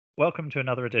welcome to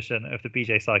another edition of the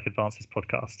BJ Psych Advances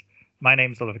podcast. My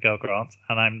name is Oliver Girl-Grant,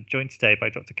 and I'm joined today by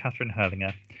Dr. Catherine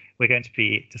Herlinger. We're going to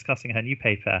be discussing her new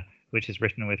paper, which is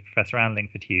written with Professor Anne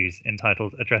Lingford Hughes,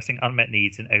 entitled Addressing Unmet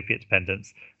Needs in Opiate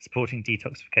Dependence, Supporting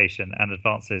Detoxification and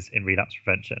Advances in Relapse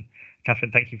Prevention.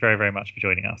 Catherine, thank you very, very much for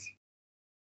joining us.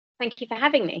 Thank you for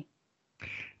having me.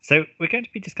 So we're going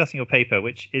to be discussing your paper,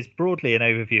 which is broadly an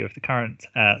overview of the current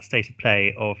state of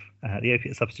play of the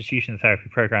opiate substitution therapy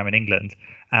program in England,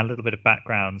 and a little bit of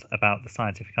background about the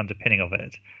scientific underpinning of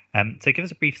it. So give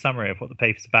us a brief summary of what the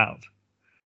paper's about.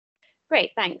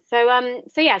 Great, thanks. So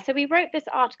we wrote this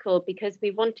article because we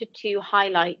wanted to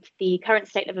highlight the current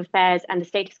state of affairs and the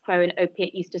status quo in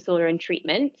opiate use disorder and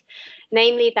treatment,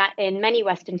 namely that in many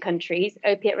Western countries,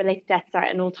 opiate-related deaths are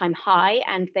at an all-time high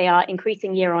and they are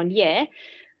increasing year on year.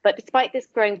 But despite this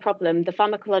growing problem, the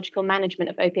pharmacological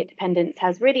management of opiate dependence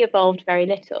has really evolved very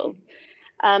little.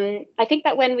 I think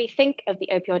that when we think of the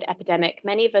opioid epidemic,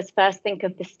 many of us first think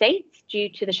of the States due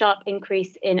to the sharp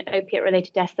increase in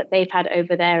opiate-related deaths that they've had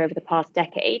over there over the past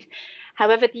decade.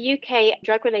 However, the UK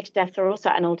drug-related deaths are also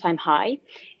at an all-time high.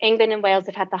 England and Wales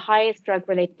have had the highest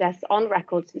drug-related deaths on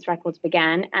record since records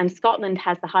began, and Scotland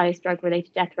has the highest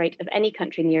drug-related death rate of any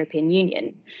country in the European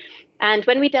Union. And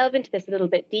when we delve into this a little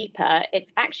bit deeper,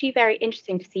 it's actually very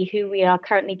interesting to see who we are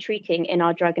currently treating in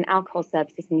our drug and alcohol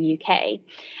services in the UK.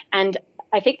 And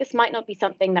I think this might not be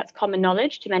something that's common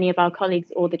knowledge to many of our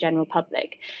colleagues or the general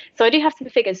public. So I do have some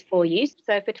figures for you.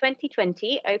 So for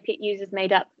 2020, opiate users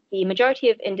made up the majority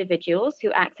of individuals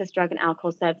who access drug and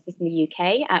alcohol services in the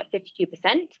UK at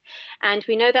 52%. And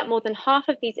we know that more than half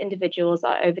of these individuals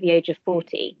are over the age of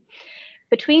 40.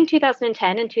 Between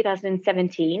 2010 and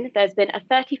 2017, there's been a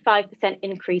 35%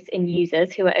 increase in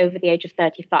users who are over the age of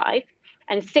 35,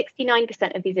 and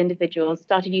 69% of these individuals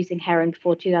started using heroin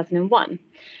before 2001.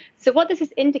 So what this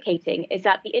is indicating is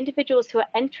that the individuals who are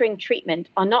entering treatment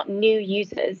are not new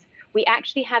users. We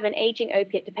actually have an aging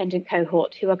opiate-dependent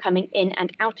cohort who are coming in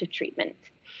and out of treatment.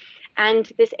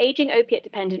 And this aging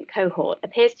opiate-dependent cohort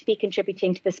appears to be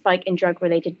contributing to the spike in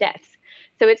drug-related deaths.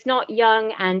 So it's not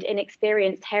young and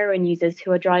inexperienced heroin users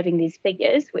who are driving these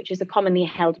figures, which is a commonly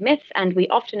held myth, and we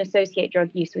often associate drug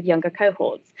use with younger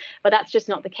cohorts. But that's just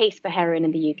not the case for heroin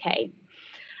in the UK.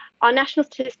 Our national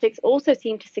statistics also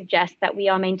seem to suggest that we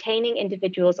are maintaining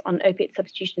individuals on opiate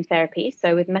substitution therapy,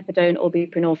 so with methadone or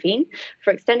buprenorphine,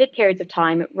 for extended periods of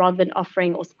time rather than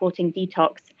offering or supporting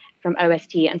detox from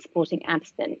OST and supporting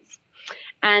abstinence.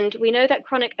 And we know that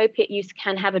chronic opiate use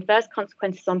can have adverse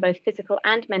consequences on both physical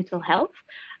and mental health.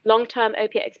 Long-term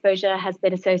opiate exposure has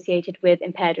been associated with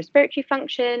impaired respiratory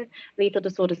function, lethal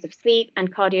disorders of sleep,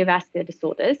 and cardiovascular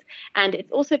disorders. And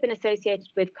it's also been associated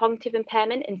with cognitive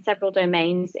impairment in several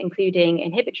domains, including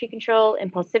inhibitory control,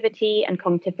 impulsivity, and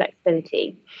cognitive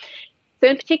flexibility. So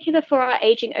in particular for our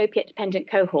aging opiate-dependent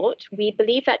cohort, we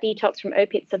believe that detox from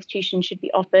opiate substitution should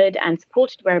be offered and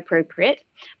supported where appropriate,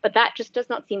 but that just does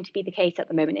not seem to be the case at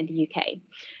the moment in the UK.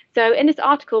 So in this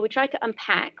article, we try to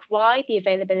unpack why the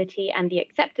availability and the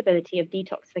acceptability of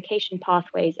detoxification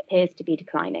pathways appears to be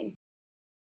declining.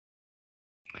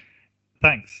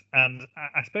 Thanks. And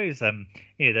I suppose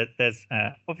there's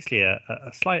obviously a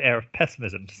slight air of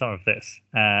pessimism to some of this,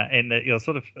 in that you're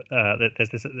sort of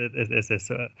there's this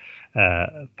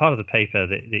part of the paper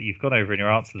that you've gone over in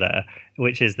your answer there,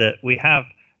 which is that we have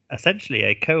essentially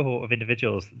a cohort of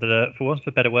individuals that are, for want of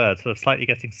a better word, sort of slightly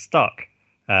getting stuck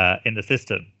in the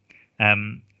system.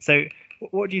 So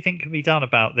what do you think can be done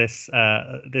about this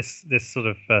sort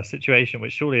of situation,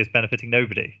 which surely is benefiting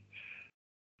nobody?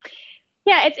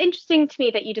 Yeah, it's interesting to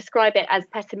me that you describe it as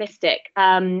pessimistic.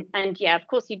 And yeah, of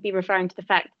course, you'd be referring to the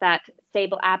fact that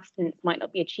stable abstinence might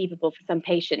not be achievable for some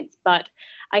patients. But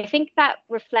I think that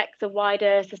reflects a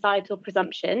wider societal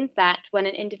presumption that when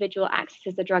an individual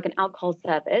accesses a drug and alcohol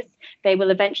service, they will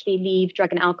eventually leave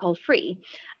drug and alcohol free.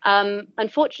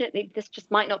 Unfortunately, this just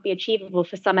might not be achievable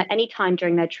for some at any time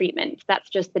during their treatment.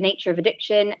 That's just the nature of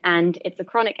addiction, and it's a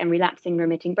chronic and relapsing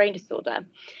remitting brain disorder.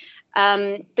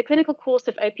 The clinical course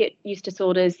of opiate use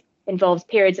disorders involves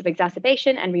periods of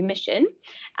exacerbation and remission,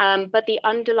 but the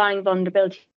underlying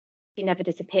vulnerability never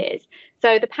disappears.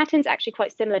 So the pattern's actually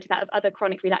quite similar to that of other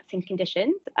chronic relapsing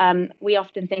conditions. We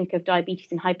often think of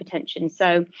diabetes and hypertension.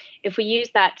 So if we use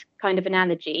that kind of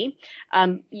analogy,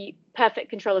 perfect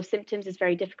control of symptoms is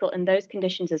very difficult in those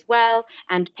conditions as well,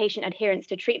 and patient adherence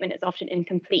to treatment is often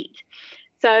incomplete.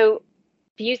 So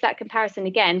to use that comparison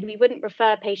again, we wouldn't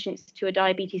refer patients to a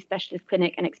diabetes specialist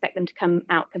clinic and expect them to come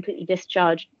out completely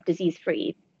discharged,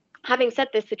 disease-free. Having said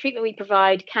this, the treatment we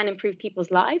provide can improve people's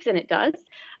lives, and it does.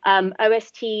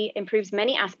 OST improves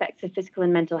many aspects of physical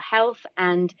and mental health.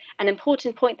 And an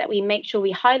important point that we make sure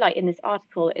we highlight in this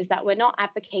article is that we're not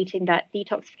advocating that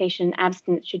detoxification and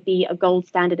abstinence should be a gold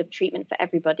standard of treatment for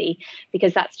everybody,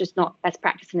 because that's just not best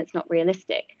practice and it's not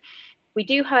realistic. We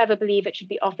do, however, believe it should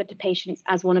be offered to patients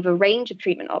as one of a range of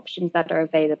treatment options that are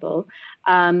available.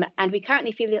 And we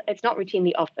currently feel it's not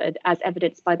routinely offered, as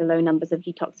evidenced by the low numbers of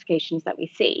detoxifications that we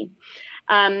see.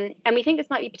 And we think this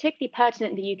might be particularly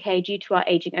pertinent in the UK due to our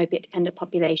aging opiate-dependent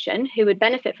population, who would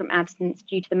benefit from abstinence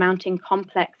due to the mounting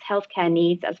complex healthcare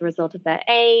needs as a result of their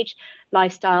age,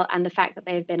 lifestyle, and the fact that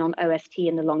they have been on OST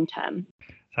in the long term.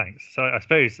 Thanks. So I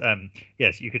suppose,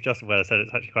 yes, you could just as well have said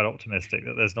it's actually quite optimistic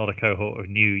that there's not a cohort of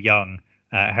new young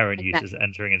heroin users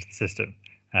entering into the system.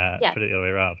 Put it the other way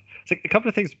around. So a couple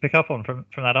of things to pick up on from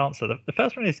that answer. The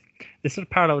first one is this sort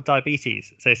of parallel with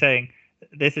diabetes. So saying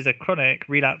this is a chronic,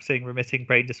 relapsing, remitting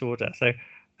brain disorder. So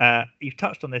you've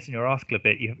touched on this in your article a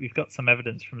bit. You've got some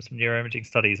evidence from some neuroimaging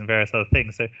studies and various other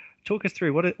things. So talk us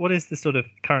through what is the sort of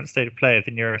current state of play of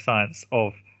the neuroscience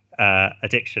of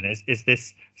addiction? Is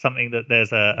this something that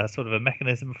there's a sort of a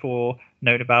mechanism for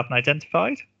known about and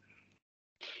identified?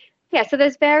 Yeah, so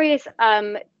there's various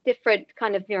different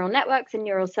kind of neural networks and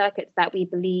neural circuits that we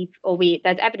believe,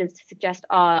 there's evidence to suggest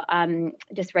are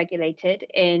dysregulated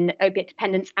in opiate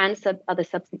dependence and other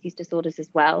substance use disorders as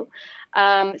well.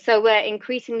 So we're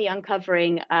increasingly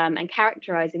uncovering and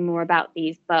characterizing more about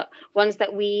these, but ones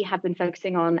that we have been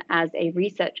focusing on as a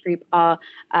research group are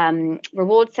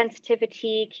reward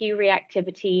sensitivity, cue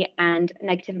reactivity, and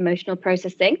negative emotional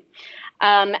processing.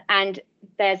 And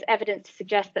there's evidence to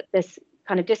suggest that this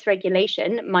kind of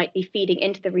dysregulation might be feeding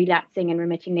into the relapsing and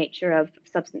remitting nature of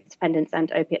substance dependence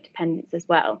and opiate dependence as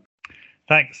well.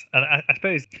 Thanks. And I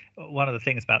suppose one of the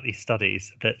things about these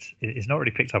studies that is not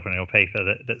really picked up on in your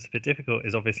paper that's a bit difficult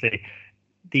is obviously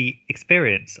the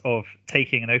experience of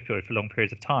taking an opioid for long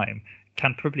periods of time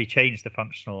can probably change the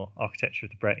functional architecture of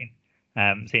the brain.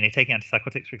 So, taking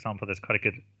antipsychotics, for example, there's quite a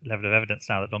good level of evidence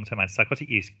now that long-term antipsychotic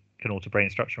use can alter brain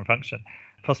structure and function.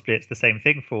 Possibly it's the same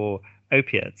thing for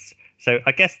opiates. So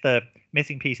I guess the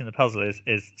missing piece in the puzzle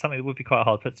is something that would be quite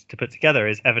hard to put together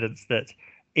is evidence that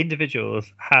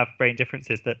individuals have brain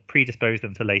differences that predispose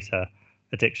them to later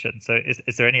addiction. So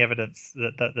is there any evidence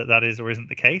that is or isn't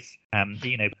the case?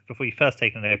 Before you first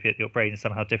take an opiate, your brain is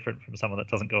somehow different from someone that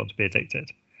doesn't go on to be addicted.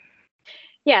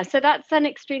 Yeah, so that's an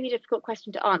extremely difficult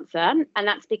question to answer. And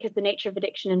that's because the nature of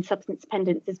addiction and substance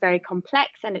dependence is very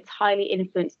complex and it's highly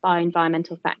influenced by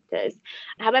environmental factors.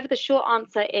 However, the short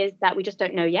answer is that we just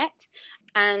don't know yet.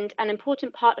 And an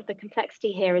important part of the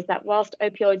complexity here is that whilst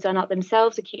opioids are not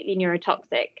themselves acutely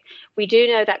neurotoxic, we do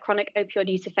know that chronic opioid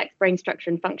use affects brain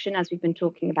structure and function, as we've been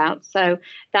talking about. So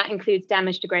that includes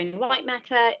damage to brain and white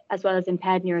matter, as well as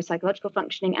impaired neuropsychological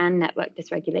functioning and network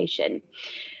dysregulation.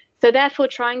 So therefore,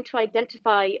 trying to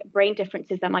identify brain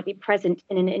differences that might be present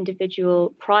in an individual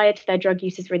prior to their drug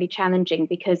use is really challenging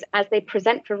because as they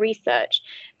present for research,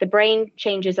 the brain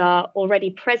changes are already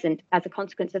present as a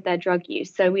consequence of their drug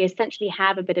use. So we essentially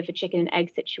have a bit of a chicken and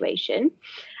egg situation.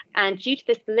 And due to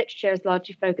this, the literature is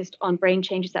largely focused on brain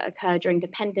changes that occur during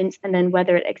dependence and then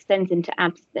whether it extends into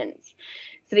abstinence.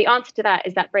 So the answer to that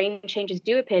is that brain changes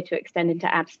do appear to extend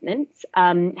into abstinence.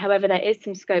 However, there is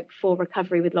some scope for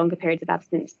recovery with longer periods of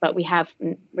abstinence, but we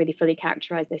haven't really fully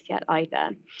characterized this yet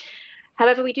either.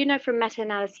 However, we do know from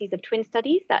meta-analyses of twin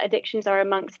studies that addictions are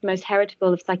amongst the most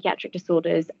heritable of psychiatric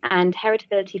disorders, and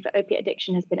heritability for opiate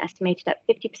addiction has been estimated at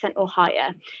 50% or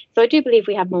higher. So I do believe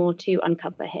we have more to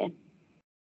uncover here.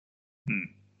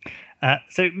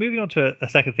 So moving on to a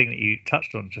second thing that you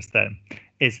touched on just then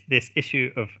is this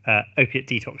issue of opiate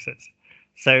detoxes.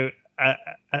 So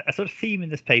a sort of theme in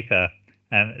this paper,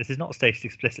 this is not stated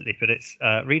explicitly, but it's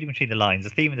reading between the lines. The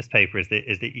theme in this paper is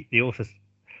the authors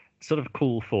sort of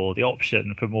call for the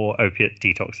option for more opiate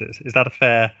detoxes. Is that a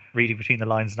fair reading between the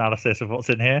lines analysis of what's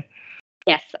in here?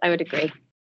 Yes, I would agree.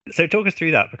 So talk us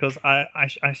through that, because I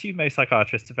assume most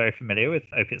psychiatrists are very familiar with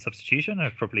opiate substitution,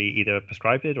 have probably either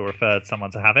prescribed it or referred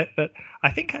someone to have it. But I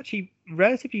think actually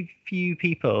relatively few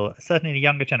people, certainly in a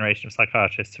younger generation of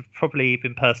psychiatrists, have probably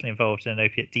been personally involved in an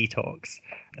opiate detox.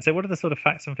 So what are the sort of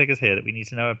facts and figures here that we need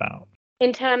to know about?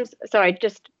 In terms, sorry,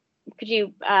 just could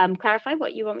you clarify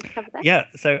what you want me to cover there? Yeah,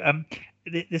 so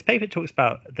this paper talks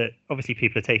about that obviously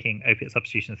people are taking opiate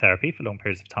substitution therapy for long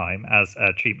periods of time as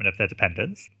a treatment of their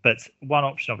dependence. But one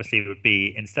option obviously would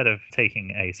be, instead of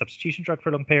taking a substitution drug for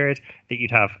a long period, that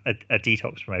you'd have a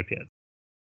detox from opiates.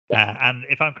 And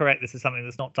if I'm correct, this is something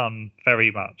that's not done very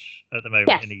much at the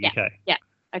moment in the UK. Yeah.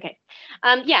 Okay.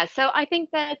 Yeah, so I think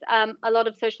there's a lot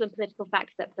of social and political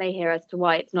factors at play here as to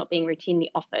why it's not being routinely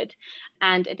offered.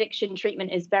 And addiction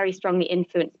treatment is very strongly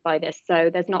influenced by this. So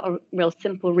there's not a real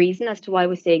simple reason as to why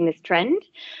we're seeing this trend.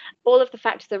 All of the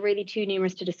factors are really too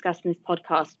numerous to discuss in this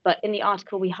podcast, but in the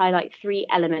article, we highlight three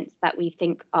elements that we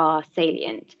think are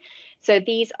salient. So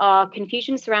these are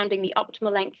confusion surrounding the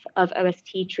optimal length of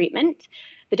OST treatment,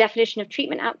 the definition of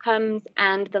treatment outcomes,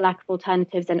 and the lack of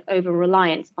alternatives and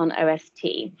over-reliance on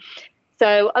OST.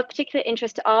 So of particular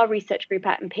interest to our research group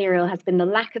at Imperial has been the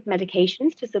lack of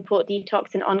medications to support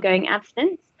detox and ongoing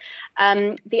abstinence.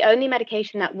 The only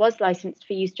medication that was licensed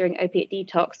for use during opiate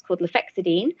detox, called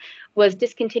lofexidine, was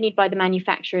discontinued by the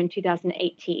manufacturer in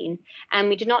 2018, and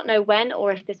we do not know when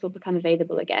or if this will become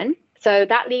available again. So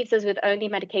that leaves us with only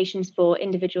medications for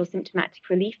individual symptomatic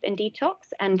relief in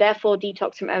detox, and therefore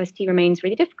detox from OST remains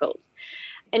really difficult.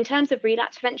 In terms of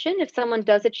relapse prevention, if someone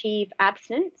does achieve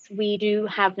abstinence, we do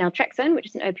have naltrexone, which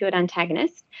is an opioid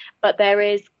antagonist, but there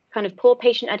is kind of poor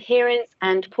patient adherence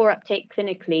and poor uptake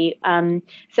clinically.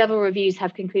 Several reviews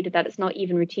have concluded that it's not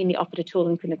even routinely offered at all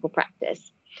in clinical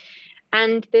practice.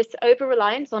 And this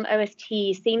over-reliance on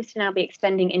OST seems to now be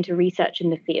extending into research in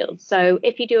the field. So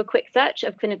if you do a quick search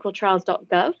of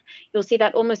clinicaltrials.gov, you'll see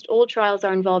that almost all trials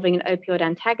are involving an opioid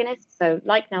antagonist, so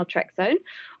like naltrexone,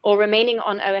 or remaining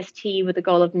on OST with the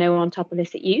goal of no on-top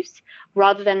illicit use,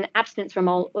 rather than abstinence from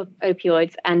all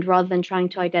opioids, and rather than trying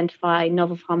to identify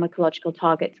novel pharmacological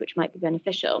targets which might be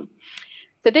beneficial.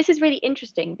 So this is really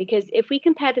interesting because if we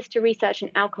compare this to research in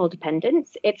alcohol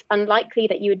dependence, it's unlikely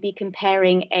that you would be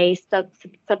comparing a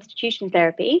substitution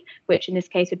therapy, which in this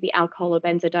case would be alcohol or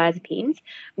benzodiazepines,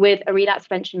 with a relapse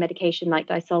prevention medication like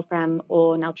disulfiram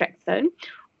or naltrexone,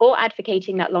 or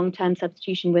advocating that long-term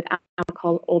substitution with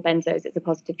alcohol or benzos is a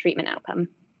positive treatment outcome.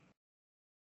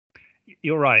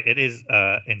 You're right. It is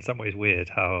in some ways weird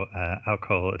how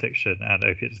alcohol addiction and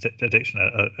opiate addiction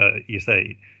are, you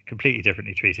say, completely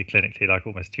differently treated clinically, like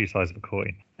almost two sides of a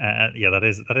coin. Yeah, that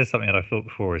is something that I thought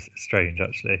before is strange,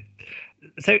 actually.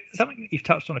 So something you've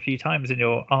touched on a few times in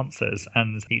your answers,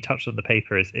 and you touched on the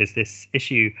paper, is this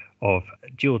issue of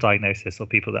dual diagnosis, or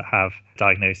people that have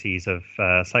diagnoses of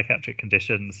psychiatric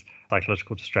conditions,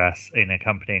 psychological distress, in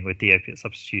accompanying with the opiate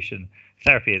substitution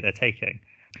therapy that they're taking.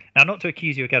 Now, not to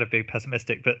accuse you again of being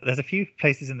pessimistic, but there's a few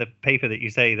places in the paper that you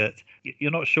say that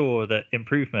you're not sure that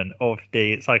improvement of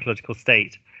the psychological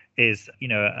state is,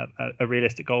 a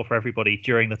realistic goal for everybody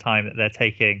during the time that they're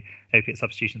taking opiate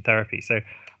substitution therapy. So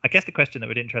I guess the question that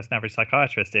would interest an average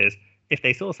psychiatrist is, if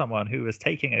they saw someone who was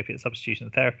taking opiate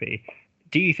substitution therapy,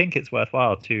 do you think it's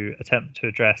worthwhile to attempt to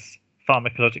address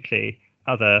pharmacologically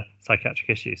other psychiatric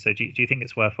issues? So do you think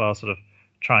it's worthwhile sort of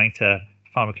trying to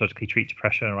pharmacologically treat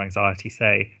depression or anxiety,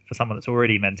 say, for someone that's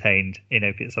already maintained in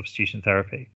opiate substitution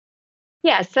therapy?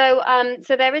 Yeah, so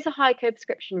there is a high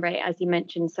co-prescription rate, as you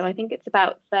mentioned. So I think it's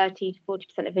about 30 to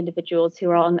 40% of individuals who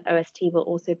are on OST will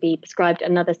also be prescribed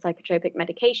another psychotropic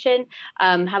medication.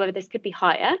 However, this could be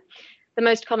higher. The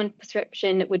most common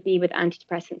prescription would be with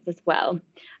antidepressants as well.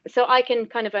 So I can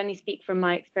kind of only speak from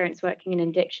my experience working in an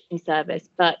addiction service,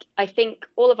 but I think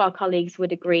all of our colleagues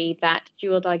would agree that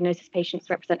dual diagnosis patients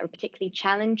represent a particularly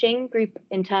challenging group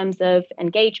in terms of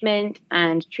engagement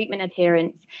and treatment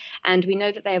adherence, and we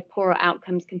know that they have poorer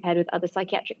outcomes compared with other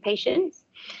psychiatric patients.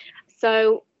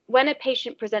 So when a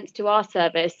patient presents to our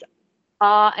service,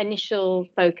 our initial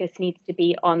focus needs to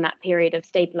be on that period of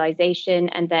stabilization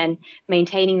and then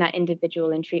maintaining that individual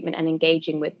in treatment and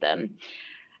engaging with them.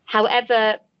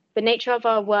 However, the nature of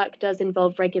our work does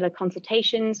involve regular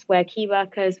consultations where key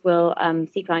workers will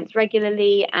see clients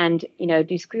regularly and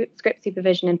do script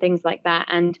supervision and things like that.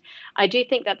 And I do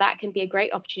think that can be a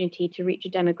great opportunity to reach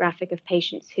a demographic of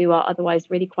patients who are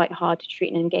otherwise really quite hard to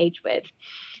treat and engage with.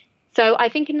 So I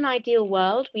think in an ideal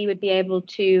world, we would be able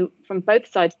to, from both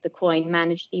sides of the coin,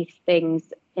 manage these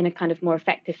things in a kind of more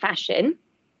effective fashion.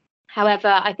 However,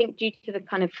 I think due to the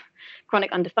kind of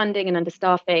chronic underfunding and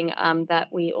understaffing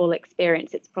that we all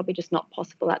experience, it's probably just not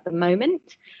possible at the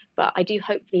moment. But I do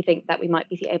hopefully think that we might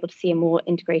be able to see a more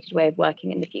integrated way of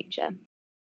working in the future.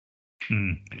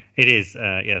 It is,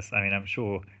 yes. I mean, I'm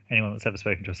sure anyone that's ever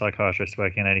spoken to a psychiatrist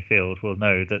working in any field will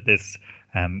know that this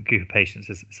group of patients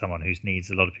is someone whose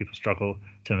needs a lot of people struggle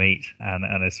to meet,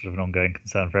 and is sort of an ongoing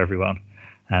concern for everyone,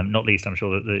 not least, I'm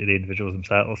sure, that the individuals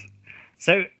themselves.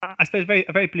 So I suppose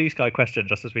a very blue sky question,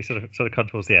 just as we sort of come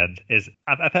towards the end, is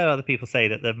I've heard other people say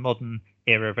that the modern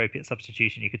era of opiate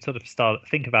substitution, you could sort of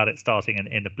think about it starting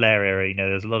in the Blair era.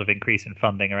 There's a lot of increase in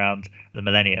funding around the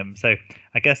millennium. So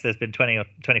I guess there's been 20 or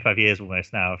 25 years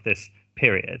almost now of this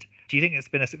period. Do you think it's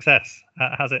been a success?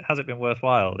 Has it been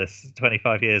worthwhile, this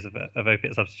 25 years of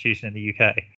opiate substitution in the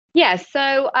UK? Yeah,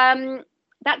 so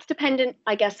that's dependent,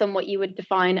 I guess, on what you would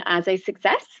define as a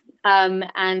success.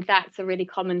 And that's a really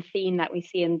common theme that we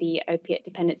see in the opiate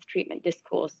dependence treatment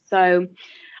discourse. So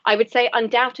I would say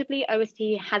undoubtedly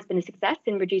OST has been a success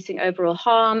in reducing overall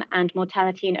harm and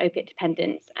mortality in opiate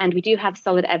dependence, and we do have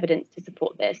solid evidence to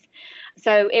support this.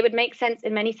 So it would make sense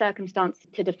in many circumstances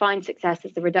to define success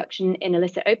as a reduction in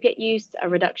illicit opiate use, a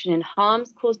reduction in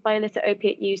harms caused by illicit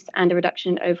opiate use, and a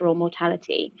reduction in overall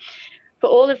mortality. For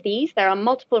all of these, there are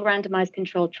multiple randomized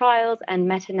controlled trials and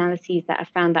meta-analyses that have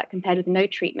found that compared with no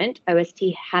treatment, OST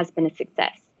has been a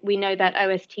success. We know that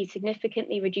OST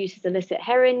significantly reduces illicit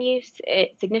heroin use,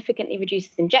 it significantly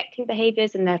reduces injecting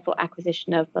behaviors and therefore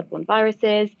acquisition of bloodborne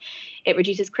viruses, it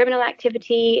reduces criminal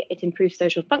activity, it improves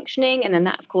social functioning, and then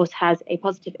that, of course, has a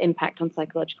positive impact on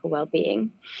psychological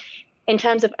well-being. In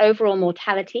terms of overall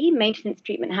mortality, maintenance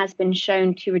treatment has been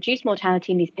shown to reduce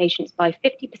mortality in these patients by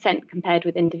 50% compared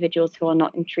with individuals who are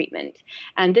not in treatment.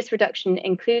 And this reduction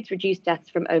includes reduced deaths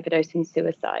from overdose and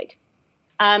suicide.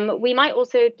 We might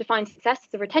also define success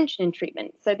as a retention in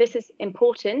treatment. So this is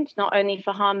important not only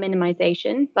for harm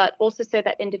minimization, but also so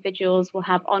that individuals will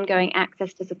have ongoing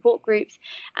access to support groups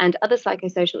and other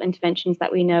psychosocial interventions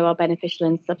that we know are beneficial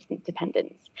in substance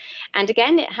dependence. And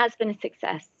again, it has been a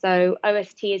success. So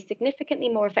OST is significantly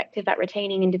more effective at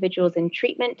retaining individuals in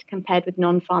treatment compared with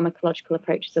non-pharmacological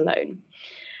approaches alone.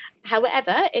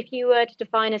 However, if you were to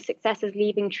define a success as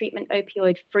leaving treatment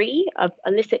opioid free of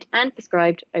illicit and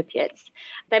prescribed opiates,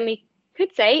 then we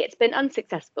could say it's been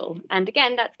unsuccessful. And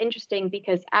again, that's interesting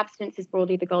because abstinence is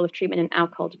broadly the goal of treatment in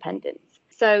alcohol dependence.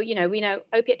 So, we know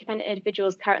opiate dependent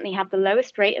individuals currently have the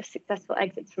lowest rate of successful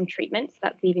exits from treatment. So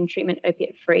that's leaving treatment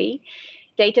opiate free.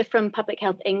 Data from Public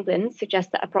Health England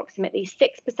suggests that approximately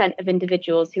 6% of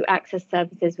individuals who access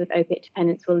services with opiate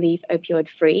dependence will leave opioid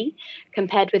free,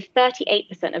 compared with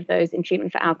 38% of those in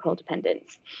treatment for alcohol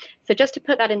dependence. So just to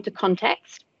put that into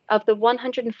context, of the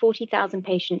 140,000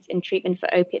 patients in treatment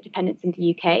for opiate dependence in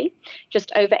the UK,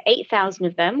 just over 8,000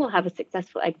 of them will have a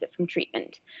successful exit from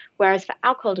treatment. Whereas for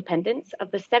alcohol dependence,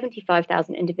 of the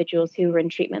 75,000 individuals who were in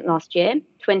treatment last year,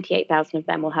 28,000 of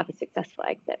them will have a successful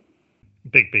exit.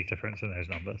 Big difference in those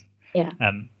numbers. Yeah.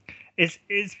 It's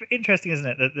interesting, isn't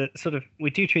it, that sort of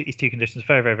we do treat these two conditions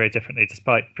very, very, very differently,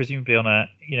 despite presumably on a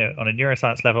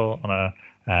neuroscience level, on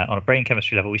a brain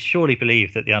chemistry level, we surely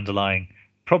believe that the underlying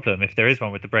problem, if there is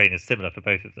one with the brain, is similar for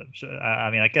both of them. I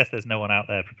mean, I guess there's no one out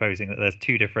there proposing that there's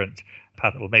two different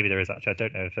patterns. Well, maybe there is actually. I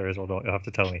don't know if there is or not. You'll have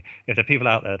to tell me. If there are people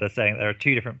out there that are saying there are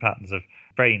two different patterns of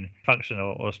brain function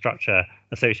or structure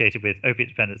associated with opiate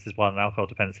dependence is one and alcohol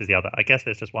dependence is the other. I guess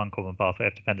there's just one common pathway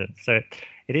of dependence. So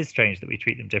it is strange that we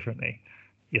treat them differently.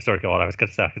 Yeah, sorry, go on. I was going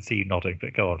to say I could see you nodding,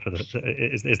 but go on.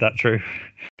 Is that true?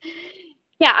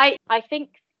 Yeah, I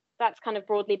think that's kind of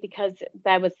broadly because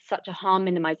there was such a harm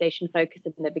minimization focus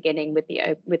in the beginning with the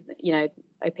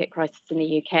opiate crisis in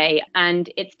the UK,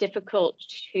 and it's difficult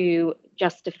to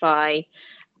justify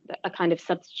a kind of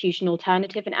substitution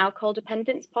alternative in alcohol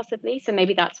dependence, possibly. So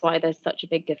maybe that's why there's such a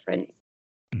big difference.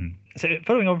 So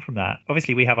following on from that,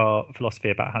 obviously we have our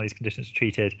philosophy about how these conditions are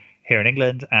treated here in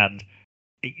England, and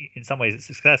in some ways it's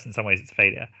success, in some ways it's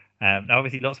failure. Now,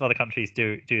 obviously, lots of other countries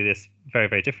do this very,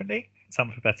 very differently,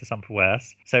 some for better, some for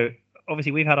worse. So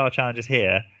obviously we've had our challenges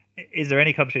here. Is there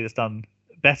any country that's done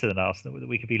better than us that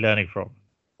we could be learning from?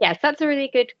 Yes, that's a really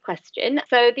good question.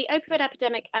 So the opioid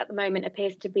epidemic at the moment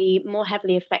appears to be more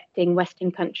heavily affecting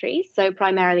Western countries, so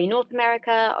primarily North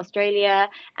America, Australia,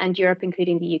 and Europe,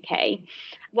 including the UK.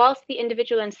 Whilst the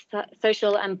individual and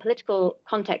social and political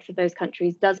context of those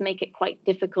countries does make it quite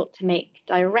difficult to make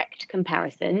direct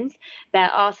comparisons,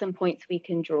 there are some points we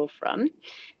can draw from.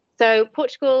 So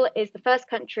Portugal is the first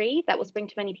country that will spring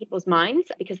to many people's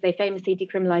minds because they famously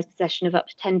decriminalized possession of up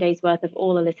to 10 days worth of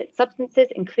all illicit substances,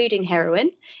 including heroin,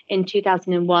 in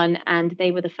 2001, and they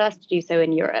were the first to do so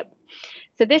in Europe.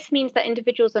 So this means that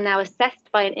individuals are now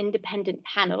assessed by an independent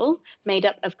panel made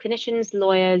up of clinicians,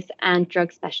 lawyers, and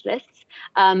drug specialists.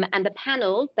 And the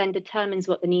panel then determines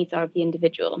what the needs are of the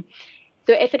individual.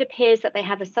 So if it appears that they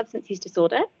have a substance use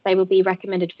disorder, they will be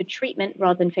recommended for treatment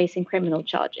rather than facing criminal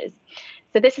charges.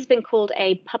 So this has been called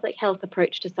a public health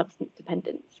approach to substance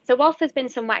dependence. So whilst there's been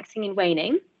some waxing and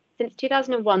waning, since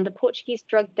 2001, the Portuguese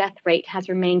drug death rate has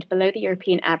remained below the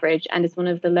European average and is one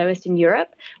of the lowest in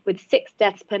Europe, with 6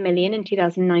 deaths per million in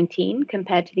 2019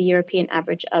 compared to the European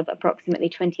average of approximately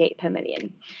 28 per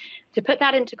million. To put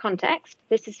that into context,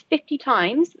 this is 50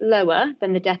 times lower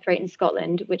than the death rate in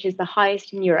Scotland, which is the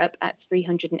highest in Europe at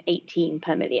 318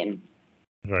 per million.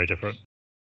 Very different.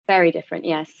 Very different,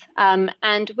 yes.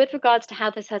 And with regards to how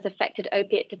this has affected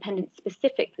opiate dependence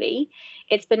specifically,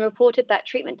 it's been reported that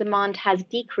treatment demand has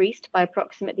decreased by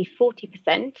approximately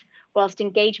 40%, whilst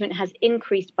engagement has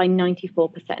increased by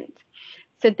 94%.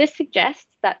 So this suggests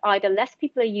that either less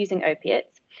people are using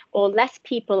opiates or less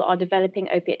people are developing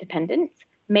opiate dependence,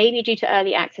 maybe due to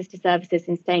early access to services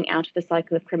and staying out of the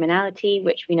cycle of criminality,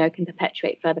 which we know can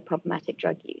perpetuate further problematic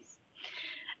drug use.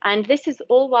 And this is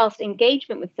all whilst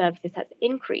engagement with services has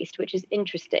increased, which is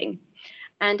interesting.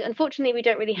 And unfortunately, we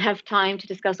don't really have time to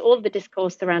discuss all of the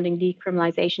discourse surrounding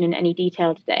decriminalization in any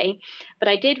detail today. But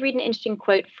I did read an interesting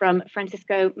quote from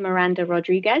Francisco Miranda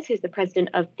Rodriguez, who's the president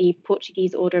of the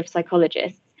Portuguese Order of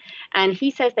Psychologists. And he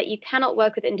says that you cannot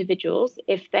work with individuals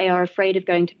if they are afraid of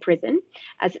going to prison,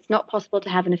 as it's not possible to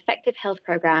have an effective health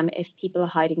program if people are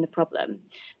hiding the problem.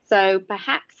 So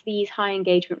perhaps these high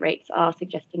engagement rates are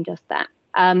suggesting just that.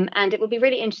 And it will be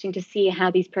really interesting to see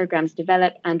how these programs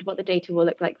develop and what the data will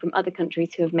look like from other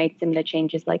countries who have made similar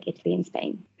changes like Italy and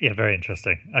Spain. Yeah, very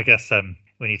interesting. I guess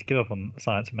we need to give up on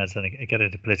science and medicine and get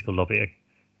into political lobbying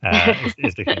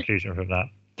is the conclusion from that.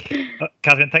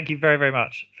 Catherine, thank you very, very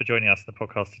much for joining us on the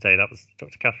podcast today. That was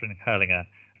Dr. Catherine Hurlinger,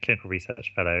 Clinical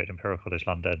Research Fellow at Imperial College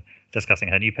London, discussing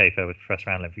her new paper with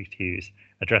Professor Annelyn Hughes,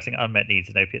 addressing unmet needs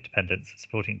in opiate dependence,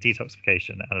 supporting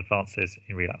detoxification and advances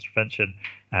in relapse prevention,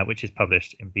 which is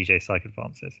published in BJ Psych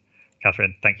Advances.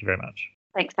 Catherine, thank you very much.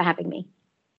 Thanks for having me.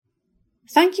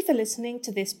 Thank you for listening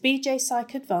to this BJ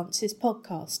Psych Advances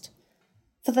podcast.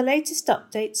 For the latest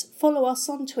updates, follow us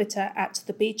on Twitter at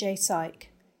the BJ Psych.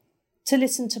 To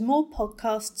listen to more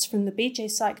podcasts from the BJ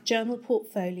Psych Journal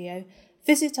portfolio,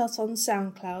 visit us on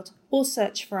SoundCloud or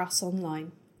search for us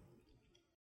online.